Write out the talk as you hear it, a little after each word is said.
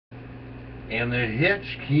And the hits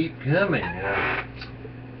keep coming.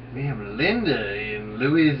 We have Linda in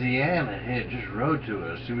Louisiana here just wrote to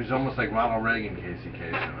us. She was almost like Ronald Reagan, Casey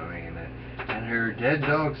Kasem. I mean, and her dead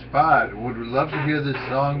dog Spot would love to hear this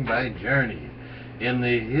song by Journey. And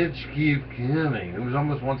the hits keep coming. It was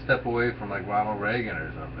almost one step away from like Ronald Reagan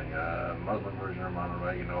or something. Muslim version of Ronald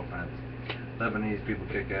Reagan, no offense. Lebanese people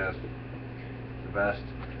kick ass. The best.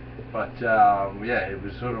 But, yeah, it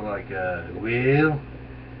was sort of like,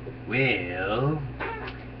 well,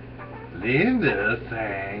 Linda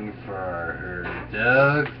sang for her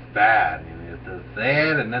dog Spot. It's so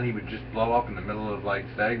sad, and then he would just blow up in the middle of, like,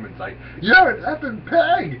 segments like, you're an effing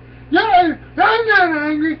pig! Yeah, I'm not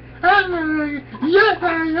angry! I'm not angry! Yes,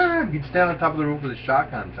 I am! He'd stand on top of the roof with a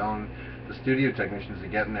shotgun telling the studio technicians to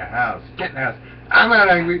get in their house. Get in their house! I'm not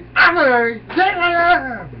angry! I'm not angry! Yes, I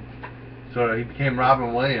am! So he became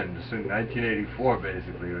Robin Williams in 1984,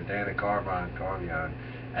 basically, with Dana Carvey on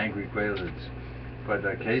Angry Quaaludes. But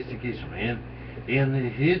Casey Kasem, and the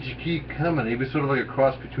hits keep coming. He was sort of like a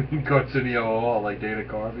cross between Arsenio Hall, like Dana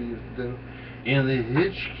Carvey used to do. And the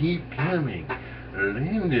hits keep coming.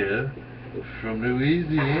 Linda from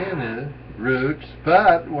Louisiana wrote,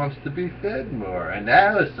 Spot wants to be fed more. And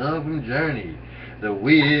now a song from Journey. The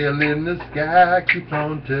wheel in the sky keeps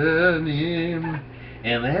on turning.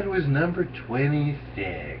 And that was number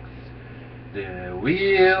 26. The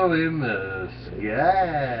wheel in the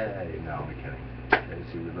sky. No, I'm kidding.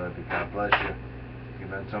 Casey, we love you. God bless you. You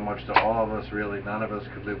meant so much to all of us, really. None of us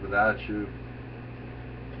could live without you.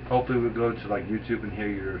 Hopefully we'll go to like YouTube and hear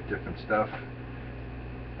your different stuff.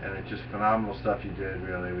 And it's just phenomenal stuff you did,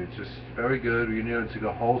 really. It's just very good. You know, it's like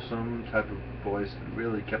a wholesome type of voice that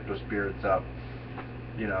really kept our spirits up.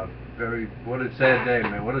 You know, what a sad day,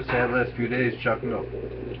 man. What a sad last few days.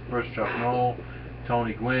 First Chuck Noll,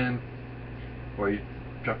 Tony Gwynn, or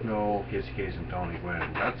Chuck Noll, Casey Kasem, Tony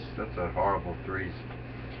Gwynn. That's a horrible threes.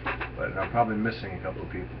 But I'm probably missing a couple of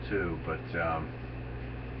people too. But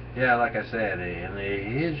yeah, like I said, and the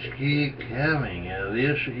hits keep coming.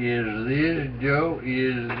 This Joe?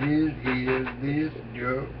 Is this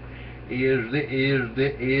Joe? Is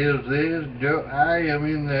this Joe? I am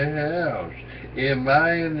in the house. Am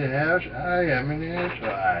I in the house? I am in the house.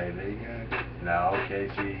 No,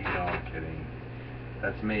 Casey, no, I'm kidding.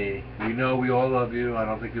 That's me. We know we all love you. I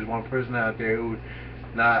don't think there's one person out there who would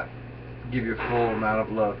not give your full amount of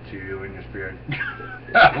love to you in your spirit.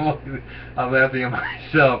 I'm laughing at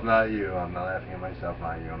myself, not you. I'm not laughing at myself,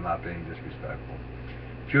 not you. I'm not being disrespectful.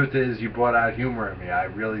 Truth is, you brought out humor in me. I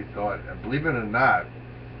really thought, believe it or not,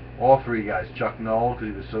 all three guys, Chuck Noll, because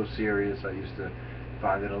he was so serious, I used to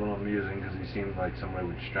find it a little amusing because he seemed like somebody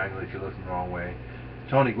would strangle if you looked the wrong way.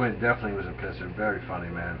 Tony Gwynn definitely was a pisser. Very funny,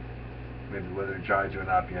 man. Maybe whether it jarred you or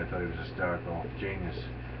not, I thought he was hysterical. Genius.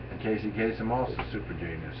 And Casey Kasem also super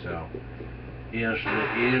genius. So, is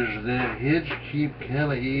the hits keep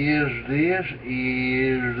coming? Is this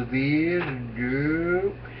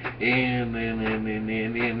Joe? And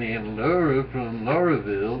Laura from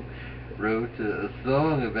Lauraville wrote a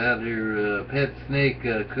song about her pet snake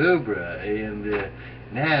Cobra, and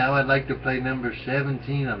now I'd like to play number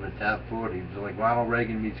 17 on the top 40. It's like Ronald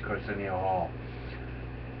Reagan meets Arsenio Hall.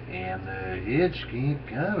 And the hits keep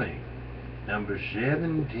coming. Number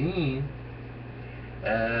 17,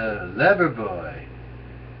 Loverboy.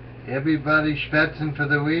 Everybody schwitzing for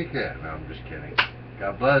the weekend. No, I'm just kidding.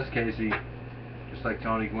 God bless, Casey. Just like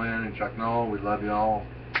Tony Gwynn and Chuck Noll, we love you all.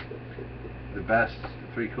 The best,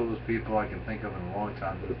 the three coolest people I can think of in a long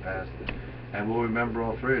time in the past. And we'll remember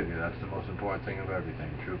all three of you. That's the most important thing of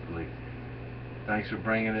everything, truthfully. Thanks for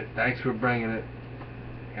bringing it. Thanks for bringing it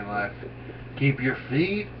in life. Keep your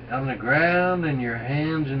feet on the ground and your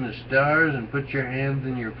hands in the stars, and put your hands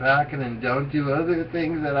in your pocket, and don't do other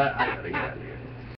things that I gotta get.